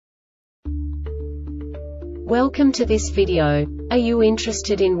Welcome to this video. Are you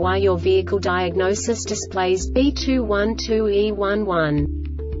interested in why your vehicle diagnosis displays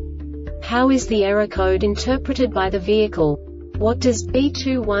B212E-11? How is the error code interpreted by the vehicle? What does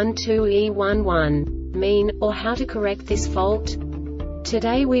B212E-11 mean, or how to correct this fault?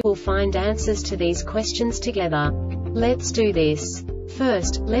 Today we will find answers to these questions together. Let's do this.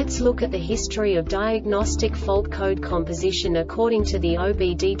 First, let's look at the history of diagnostic fault code composition according to the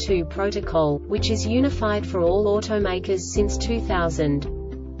OBD2 protocol, which is unified for all automakers since 2000.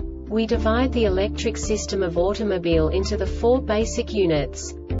 We divide the electric system of automobile into the four basic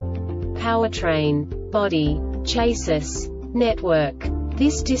units: powertrain, body, chassis, network.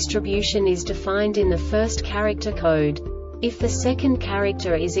 This distribution is defined in the first character code. If the second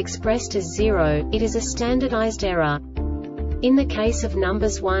character is expressed as 0, it is a standardized error. In the case of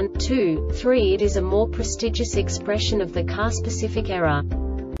numbers 1, 2, 3, it is a more prestigious expression of the car-specific error.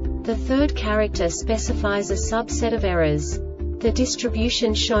 The third character specifies a subset of errors. The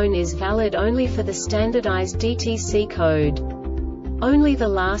distribution shown is valid only for the standardized DTC code. Only the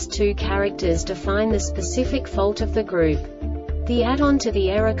last two characters define the specific fault of the group. The add-on to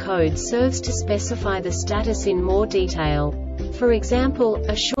the error code serves to specify the status in more detail. For example,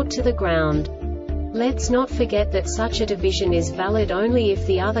 a short to the ground. Let's not forget that such a division is valid only if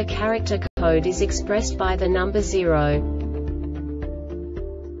the other character code is expressed by the number 0.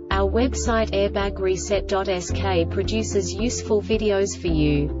 Our website airbagreset.sk produces useful videos for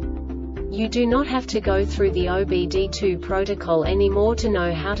you. You do not have to go through the OBD2 protocol anymore to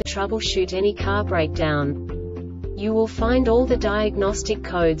know how to troubleshoot any car breakdown. You will find all the diagnostic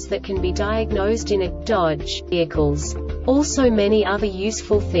codes that can be diagnosed in a Dodge vehicles. Also many other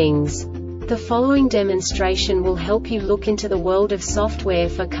useful things. The following demonstration will help you look into the world of software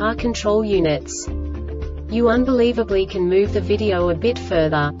for car control units. You unbelievably can move the video a bit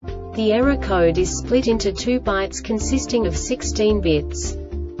further. The error code is split into 2 bytes consisting of 16 bits.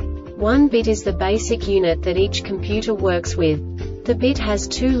 1 bit is the basic unit that each computer works with. The bit has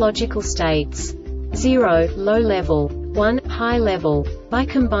 2 logical states: 0, low level, 1, high level. By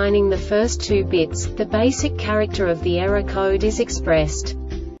combining the first 2 bits, the basic character of the error code is expressed.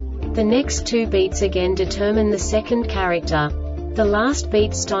 The next 2 beats again determine the second character. The last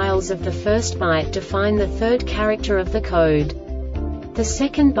beat styles of the first byte define the third character of the code. The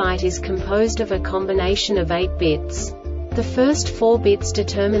second byte is composed of a combination of 8 bits. The first 4 bits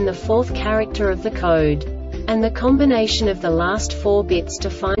determine the fourth character of the code. And the combination of the last 4 bits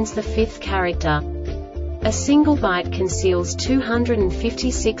defines the fifth character. A single byte conceals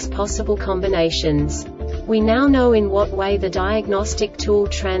 256 possible combinations. We now know in what way the diagnostic tool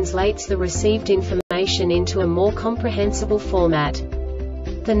translates the received information into a more comprehensible format.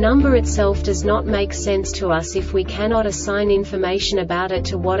 The number itself does not make sense to us if we cannot assign information about it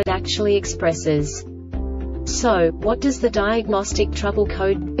to what it actually expresses. So, what does the diagnostic trouble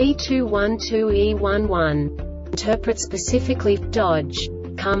code B212E11 interpret specifically for Dodge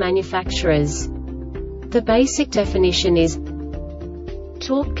car manufacturers? The basic definition is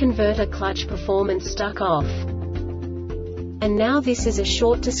torque converter clutch performance stuck off. And now this is a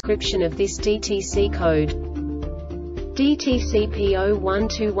short description of this DTC code. DTC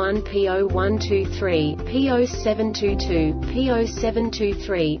P0121-P0123, P0722,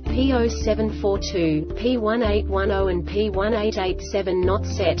 P0723, P0742, P1810 and P1887 not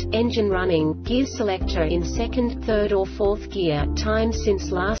set, engine running, gear selector in second, third or fourth gear, time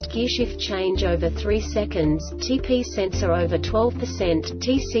since last gearshift change over 3 seconds, TP sensor over 12%,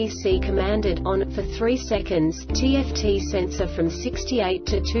 TCC commanded on for 3 seconds, TFT sensor from 68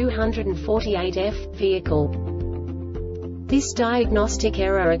 to 248 F, vehicle. This diagnostic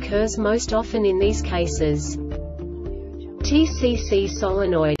error occurs most often in these cases. TCC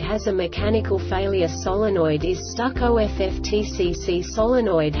solenoid has a mechanical failure, solenoid is stuck. OFF TCC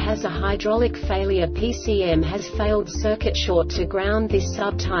solenoid has a hydraulic failure. PCM has failed. Circuit short to ground. This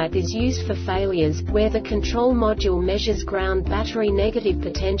subtype is used for failures where the control module measures ground battery negative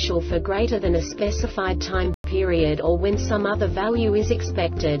potential for greater than a specified time period or when some other value is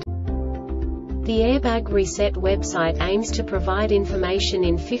expected. The Airbag Reset website aims to provide information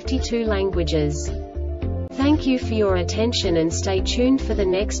in 52 languages. Thank you for your attention and stay tuned for the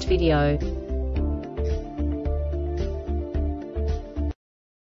next video.